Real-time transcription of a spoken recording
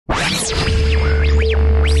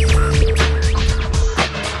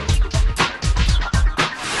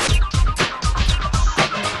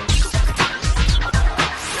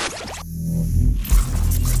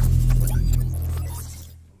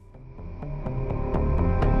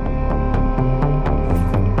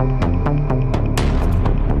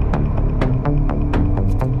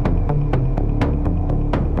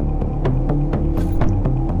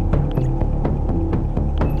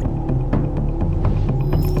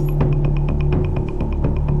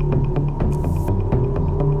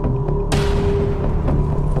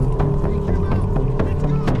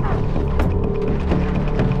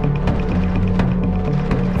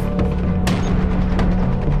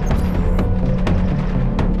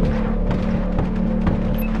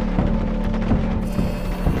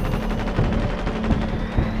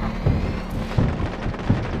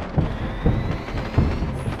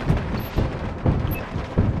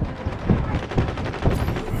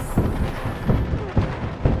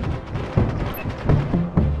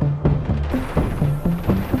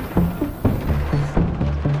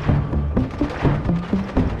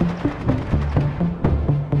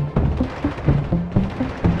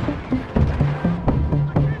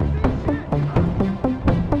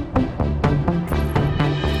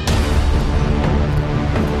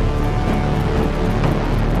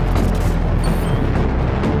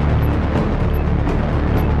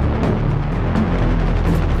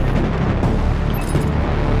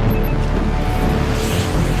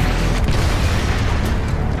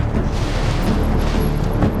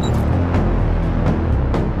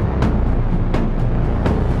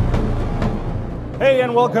Hey,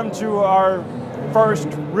 and welcome to our first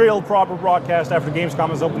real proper broadcast after Gamescom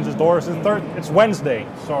has opened its doors. It's Wednesday,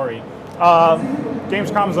 sorry.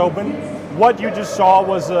 Gamescom is open. What you just saw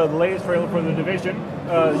was the latest trailer for The Division,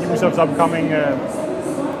 Ubisoft's upcoming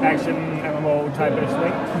action MMO type basically.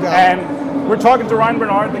 Yeah. And we're talking to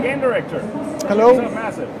Barnard, the game director. Hello. Who's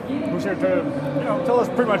massive. Who's here to tell us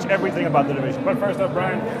pretty much everything about The Division. But first up,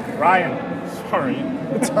 Ryan, sorry.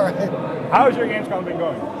 It's all right. How's your Gamescom been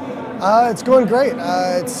going? It's going great.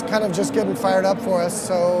 It's kind of just getting fired up for us.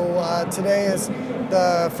 So today is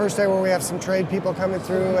the first day where we have some trade people coming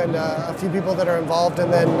through and a few people that are involved.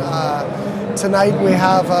 And then tonight we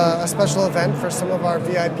have a special event for some of our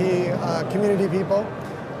VIP community people.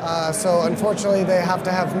 So unfortunately they have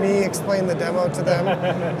to have me explain the demo to them.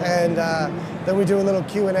 And then we do a little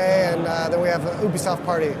Q&A, and then we have an Ubisoft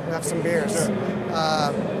party. We have some beers.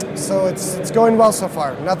 Sure. So it's going well so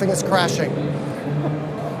far. Nothing is crashing.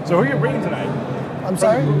 So who are you bringing tonight? I'm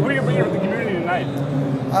sorry? Who are you bringing from the community tonight?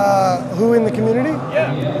 Who in the community?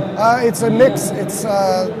 Yeah. It's a mix. It's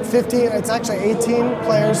 15, it's actually 18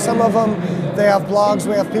 players. Some of them, they have blogs.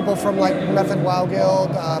 We have people from like Method WoW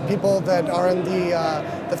Guild, people that are in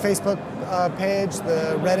the Facebook page,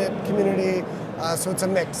 the Reddit community. So it's a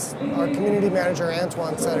mix. Our community manager,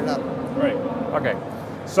 Antoine, set it up. Right. Okay.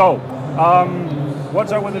 So,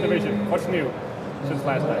 what's up with The Division? What's new since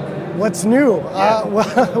last time? What's new? Yeah.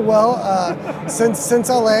 Since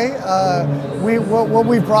LA, what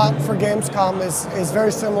we brought for Gamescom is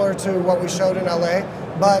very similar to what we showed in LA,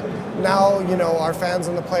 but now our fans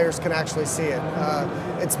and the players can actually see it.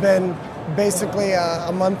 It's been basically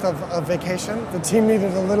a month of vacation. The team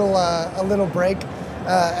needed a little break,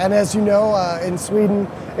 and as you know, in Sweden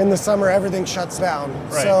in the summer everything shuts down.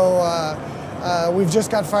 Right. So we've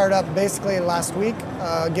just got fired up basically last week,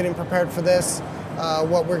 getting prepared for this.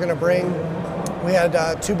 What we're going to bring. We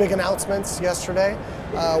had two big announcements yesterday.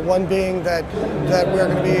 One being that we're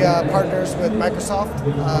going to be partners with Microsoft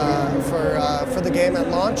for the game at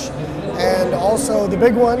launch, and also the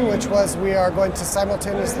big one, which was we are going to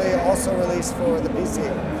simultaneously also release for the PC.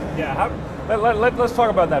 Yeah, let's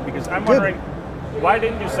talk about that, because I'm wondering, why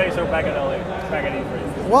didn't you say so back at LA, back at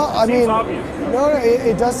E3? Well, I mean, obvious. No,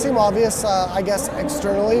 it does seem obvious, I guess,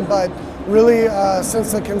 externally, but really,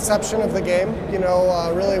 since the conception of the game,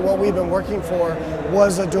 really what we've been working for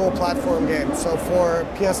was a dual platform game, so for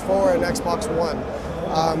PS4 and Xbox One.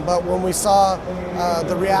 But when we saw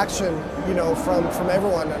the reaction, from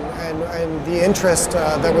everyone and the interest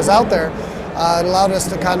that was out there, it allowed us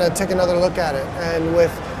to kind of take another look at it. And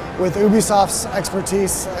with Ubisoft's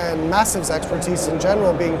expertise and Massive's expertise in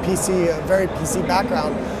general, being PC, a very PC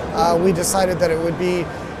background, we decided that it would be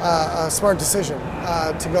a smart decision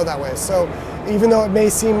to go that way. So even though it may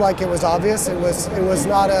seem like it was obvious, it was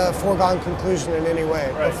not a foregone conclusion in any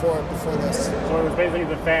way. Right. before this. So it was basically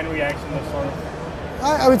the fan reaction that sort of...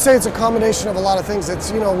 I would say it's a combination of a lot of things. It's,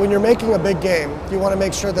 when you're making a big game, you want to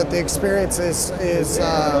make sure that the experience is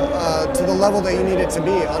to the level that you need it to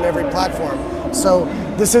be on every platform. So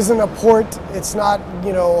this isn't a port. It's not,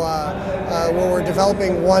 you know, where we're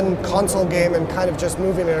developing one console game and kind of just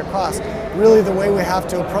moving it across. Really, the way we have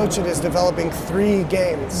to approach it is developing 3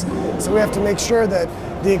 games. So we have to make sure that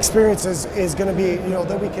the experience is going to be, you know,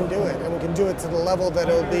 that we can do it, and we can do it to the level that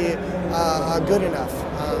it'll be good enough.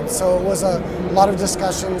 So it was a lot of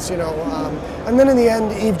discussions, you know, and then in the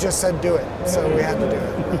end, Eve just said do it, so we had to do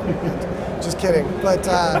it. Just kidding, but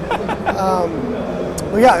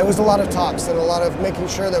yeah, it was a lot of talks and a lot of making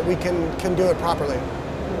sure that we can do it properly.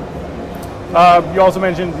 You also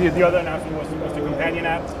mentioned the other announcement was the companion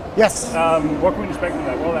app. Yes. What can we expect from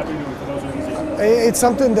that? What will that be doing for those who didn't see it? It's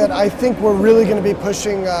something that I think we're really going to be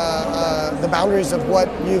pushing the boundaries of what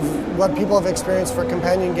people have experienced for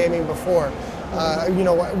companion gaming before. You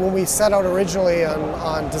know, when we set out originally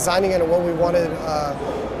on designing it and what we wanted,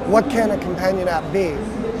 what can a companion app be?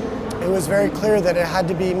 It was very clear that it had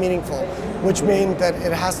to be meaningful, which means that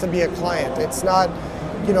it has to be a client. It's not,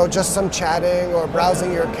 you know, just some chatting or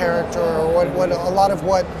browsing your character or what a lot of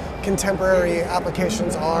what contemporary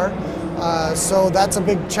applications are. So that's a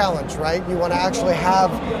big challenge, right? You want to actually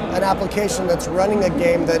have an application that's running a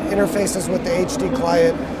game that interfaces with the HD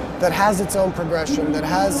client, that has its own progression, that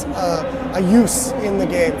has a use in the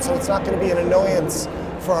game. So it's not going to be an annoyance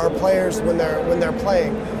for our players when they're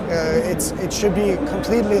playing. It should be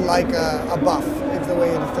completely like a buff, if the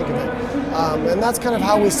way to think of it. And that's kind of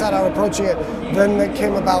how we set out approaching it. Then it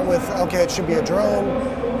came about with, okay, it should be a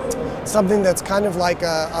drone, something that's kind of like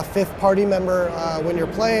a 5th party member when you're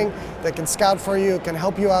playing, that can scout for you, can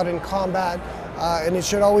help you out in combat, and it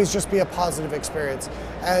should always just be a positive experience.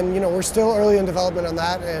 And you know, we're still early in development on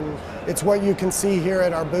that, and it's what you can see here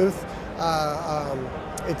at our booth.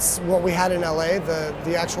 It's what we had in LA.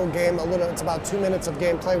 The actual game, it's about 2 minutes of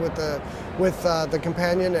gameplay with the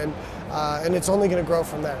companion, and it's only going to grow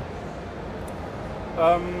from there.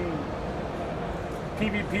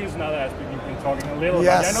 PvP is another aspect you've been talking a little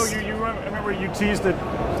yes. about. I know I remember you teased it,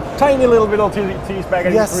 tiny little bit of tease back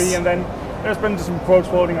at yes. E3, and then there's been some quotes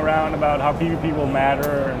floating around about how PvP will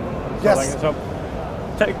matter and stuff yes. like that.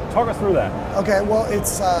 So talk us through that. Okay, well,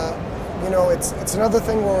 it's you know, it's another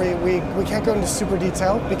thing where we can't go into super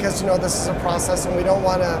detail because, you know, this is a process and we don't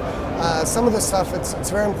want to, some of the stuff, it's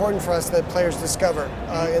very important for us that players discover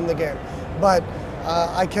in the game. But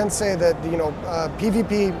I can say that, you know,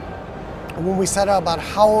 PvP, when we set out about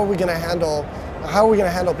how are we going to handle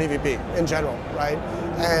PvP in general, right?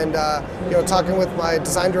 And you know, talking with my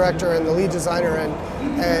design director and the lead designer,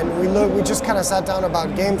 and we just kind of sat down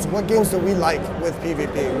about games. What games do we like with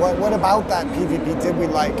PvP? What about that PvP did we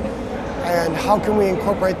like? And how can we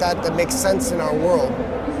incorporate that makes sense in our world?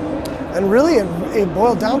 And really, it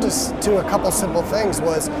boiled down to a couple simple things.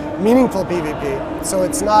 Was meaningful PvP. So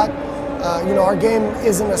it's not, you know, our game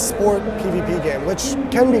isn't a sport PvP game, which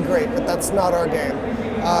can be great, but that's not our game.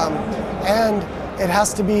 And it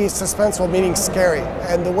has to be suspenseful, meaning scary.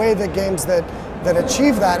 And the way that games that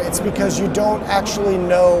achieve that, it's because you don't actually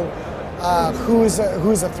know who's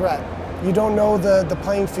a threat. You don't know the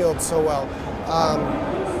playing field so well.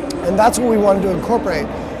 And that's what we wanted to incorporate.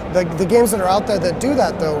 The games that are out there that do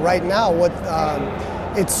that, though, right now,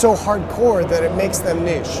 it's so hardcore that it makes them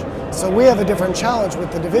niche. So we have a different challenge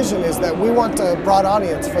with The Division, is that we want a broad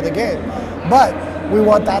audience for the game, but we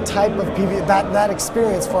want that type of PvP, that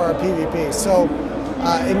experience for our PvP. So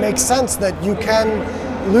it makes sense that you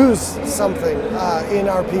can lose something in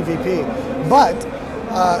our PvP, but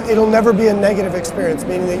it'll never be a negative experience,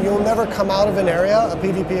 meaning that you'll never come out of an area, a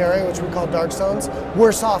PvP area, which we call dark zones,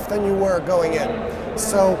 worse off than you were going in.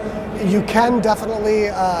 So you can definitely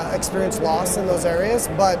experience loss in those areas,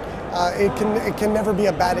 but it can never be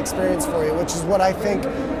a bad experience for you, which is what I think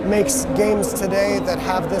makes games today that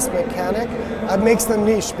have this mechanic, makes them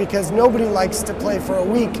niche, because nobody likes to play for a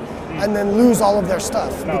week and then lose all of their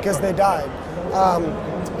stuff because they died.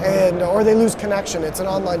 Or they lose connection. It's an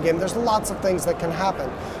online game. There's lots of things that can happen.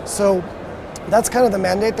 So that's kind of the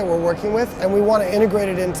mandate that we're working with, and we want to integrate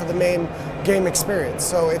it into the main game experience.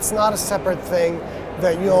 So it's not a separate thing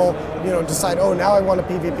that you'll decide, oh, now I want a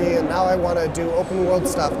PvP and now I want to do open world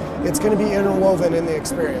stuff. It's going to be interwoven in the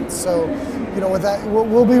experience. So, you know, with that,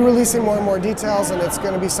 we'll be releasing more and more details, and it's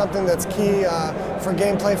going to be something that's key for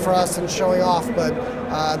gameplay for us and showing off. But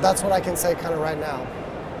that's what I can say kind of right now.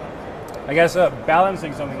 I guess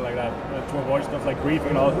balancing something like that to avoid stuff like grief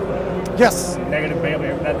and all. Yes. Negative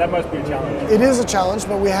behavior. That must be a challenge. It is a challenge,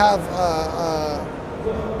 but we have,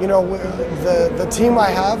 you know, the team I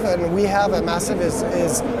have and we have at Massive is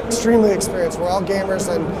extremely experienced. We're all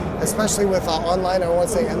gamers, and especially with online, I don't want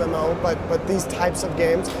to say MMO, but these types of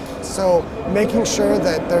games. So making sure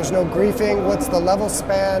that there's no griefing, what's the level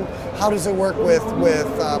span, how does it work with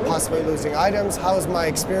possibly losing items, how is my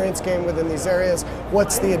experience gained within these areas,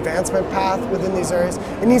 what's the advancement path within these areas.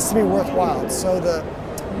 It needs to be worthwhile. So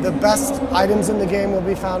the best items in the game will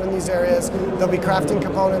be found in these areas. There'll be crafting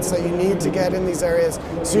components that you need to get in these areas.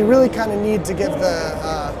 So you really kind of need to give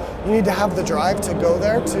you need to have the drive to go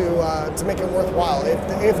there to make it worthwhile if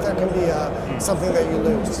there can be something that you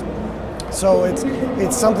lose. So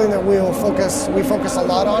it's something that we focus a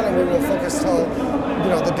lot on, and we will focus till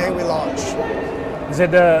the day we launch. Is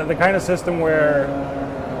it the kind of system where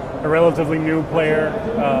a relatively new player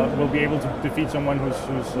will be able to defeat someone who's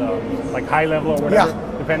like high level or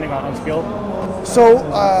whatever, depending on skill? So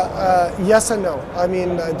yes and no. I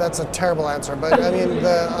mean, that's a terrible answer, but I mean,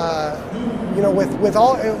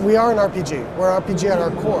 we are an RPG. We're an RPG at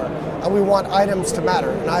our core, and we want items to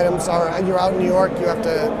matter. And items you're out in New York, you have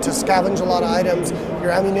to scavenge a lot of items.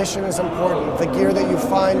 Your ammunition is important. The gear that you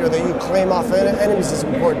find or that you claim off enemies is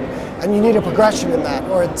important, and you need a progression in that,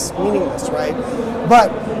 or it's meaningless, right?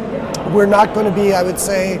 But we're not going to be, I would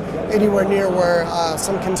say, anywhere near where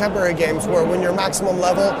some contemporary games where when you're maximum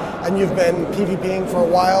level and you've been PvPing for a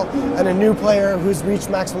while and a new player who's reached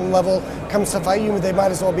maximum level comes to fight you, they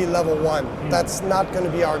might as well be level 1. That's not going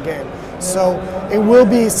to be our game. So it will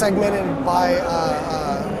be segmented by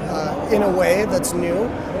in a way that's new,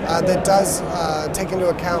 that does take into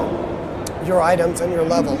account your items and your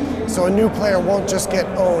level. So a new player won't just get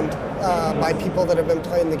owned by people that have been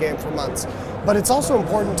playing the game for months. But it's also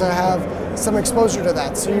important to have some exposure to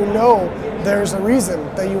that, so you know there's a reason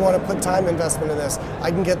that you want to put time investment in this.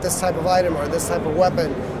 I can get this type of item or this type of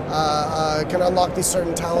weapon, can unlock these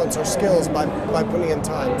certain talents or skills by putting in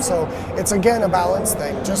time. So it's again a balance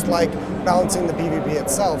thing, just like balancing the PvP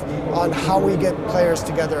itself on how we get players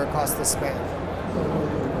together across the span.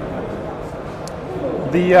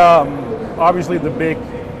 The obviously the big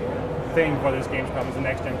thing for this Gamescom is the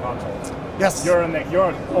next-gen console. Yes. You're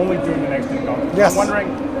only doing the next-gen console. Yes. I'm wondering,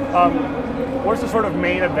 what's the sort of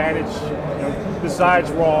main advantage,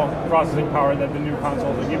 besides raw processing power, that the new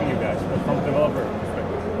consoles are giving you guys from a developer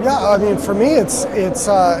perspective? Yeah, I mean, for me, it's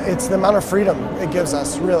the amount of freedom it gives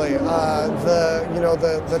us. Really,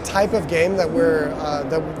 the type of game that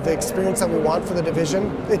the experience that we want for the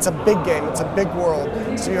Division. It's a big game. It's a big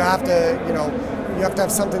world. So you have to, you have to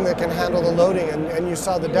have something that can handle the loading, and you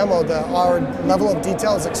saw the demo, our level of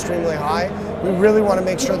detail is extremely high. We really want to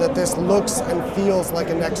make sure that this looks and feels like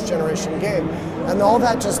a next generation game. And all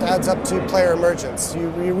that just adds up to player emergence. You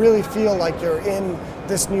really feel like you're in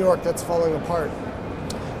this New York that's falling apart.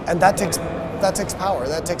 And that takes power.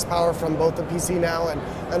 That takes power from both the PC now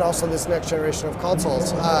and also this next generation of consoles.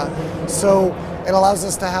 So it allows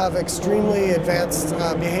us to have extremely advanced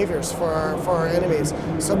behaviors for our enemies.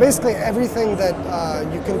 So basically everything that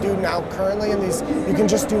you can do now currently in these, you can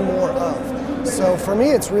just do more of. So for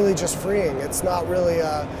me, it's really just freeing. It's not really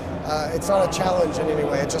it's not a challenge in any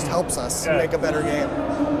way. It just helps us make a better game.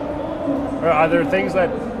 Are there things that,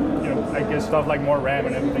 I guess stuff like more RAM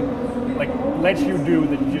and everything, like lets you do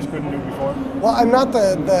that you just couldn't do before? Well, I'm not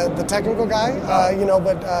the technical guy,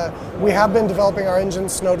 but we have been developing our engine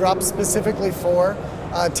Snowdrop specifically for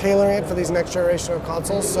tailoring it for these next generation of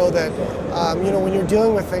consoles, so that when you're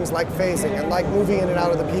dealing with things like phasing and like moving in and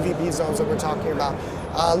out of the PvP zones that we're talking about,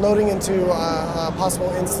 loading into possible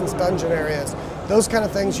instance dungeon areas, those kind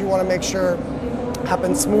of things you want to make sure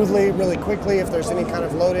happen smoothly, really quickly if there's any kind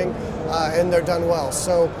of loading, and they're done well.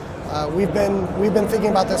 So. We've been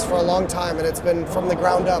thinking about this for a long time, and it's been from the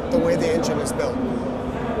ground up the way the engine is built.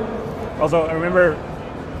 Also, I remember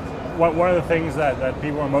one of the things that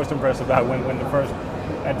people were most impressed about when the first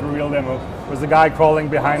at the real demo was the guy crawling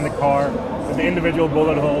behind the car with the individual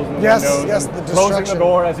bullet holes in the windows, the closing the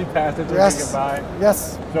door as he passed it to say goodbye.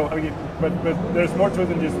 Yes. So I mean, but there's more to it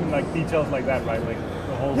than just like details like that, right? Like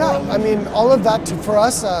the whole world. I mean, all of that for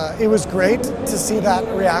us, it was great to see that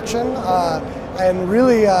reaction. And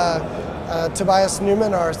really, Tobias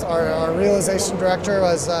Newman, our realization director,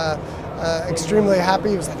 was extremely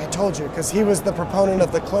happy. He was like, I told you, because he was the proponent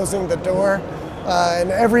of the closing the door. And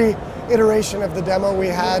every iteration of the demo we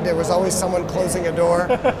had, there was always someone closing a door.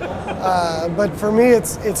 But for me,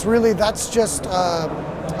 it's really, that's just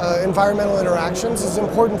environmental interactions is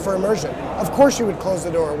important for immersion. Of course you would close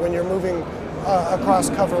the door when you're moving across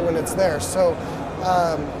cover when it's there. So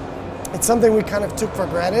it's something we kind of took for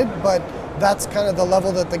granted, but that's kind of the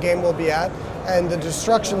level that the game will be at, and the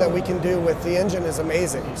destruction that we can do with the engine is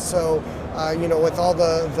amazing. So, with all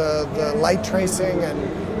the light tracing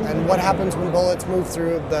and what happens when bullets move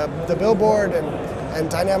through the billboard and and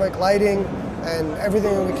dynamic lighting and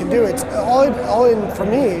everything that we can do. It's for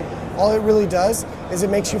me, all it really does is it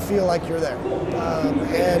makes you feel like you're there,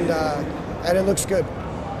 and it looks good.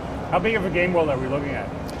 How big of a game world are we looking at?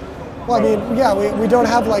 Well, I mean, yeah, we don't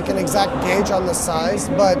have like an exact gauge on the size,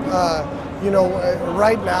 but you know,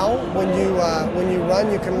 right now when you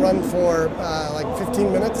run, you can run for like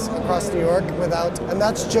 15 minutes across New York and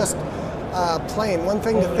that's just plain. One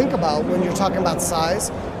thing to think about when you're talking about size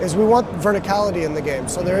is we want verticality in the game.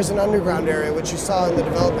 So there is an underground area, which you saw in the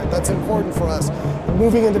development. That's important for us.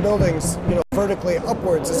 Moving into buildings, you know, vertically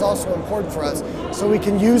upwards is also important for us. So we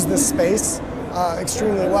can use this space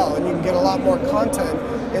extremely well, and you can get a lot more content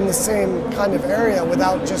in the same kind of area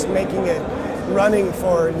without just making it running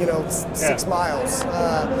for, you know, 6 miles.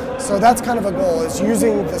 So that's kind of a goal, is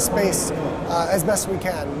using the space as best we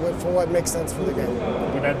can for what makes sense for the game.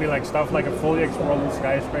 Would that be like stuff like a fully explorable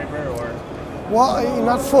skyscraper, or? Well,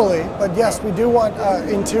 not fully, but yes, we do want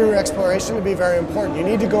interior exploration to be very important. You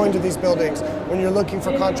need to go into these buildings when you're looking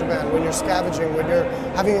for contraband, when you're scavenging, when you're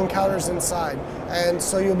having encounters inside. And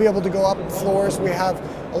so you'll be able to go up floors. We have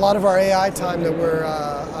a lot of our AI time that we're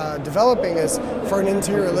developing is for an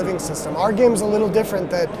interior living system. Our game's a little different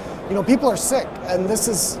that, you know, people are sick, and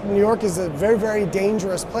New York is a very, very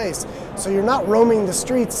dangerous place. So you're not roaming the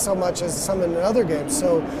streets so much as some in other games.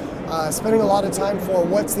 So spending a lot of time for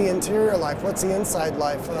what's the interior life, what's the inside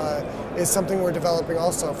life, is something we're developing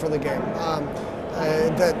also for the game.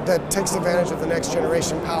 That takes advantage of the next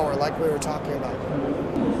generation power, like we were talking about.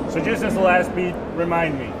 So just as the last beat,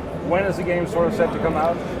 remind me, when is the game sort of set to come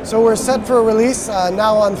out? So we're set for a release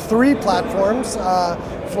now on 3 platforms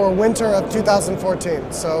for winter of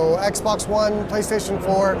 2014. So Xbox One, PlayStation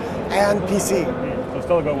 4, and PC. So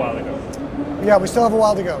still a good while to go. Yeah, we still have a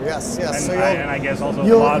while to go, yes. And I guess also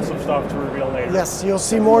lots of stuff to reveal later. Yes, you'll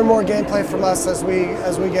see more and more gameplay from us as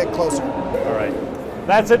we get closer. All right.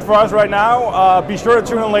 That's it for us right now. Be sure to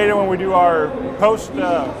tune in later when we do our post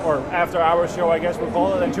or after hours show, I guess we'll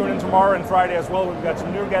call it, and tune in tomorrow and Friday as well. We've got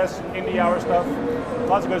some new guests, indie hour stuff,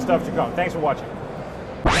 lots of good stuff to come. Thanks for watching.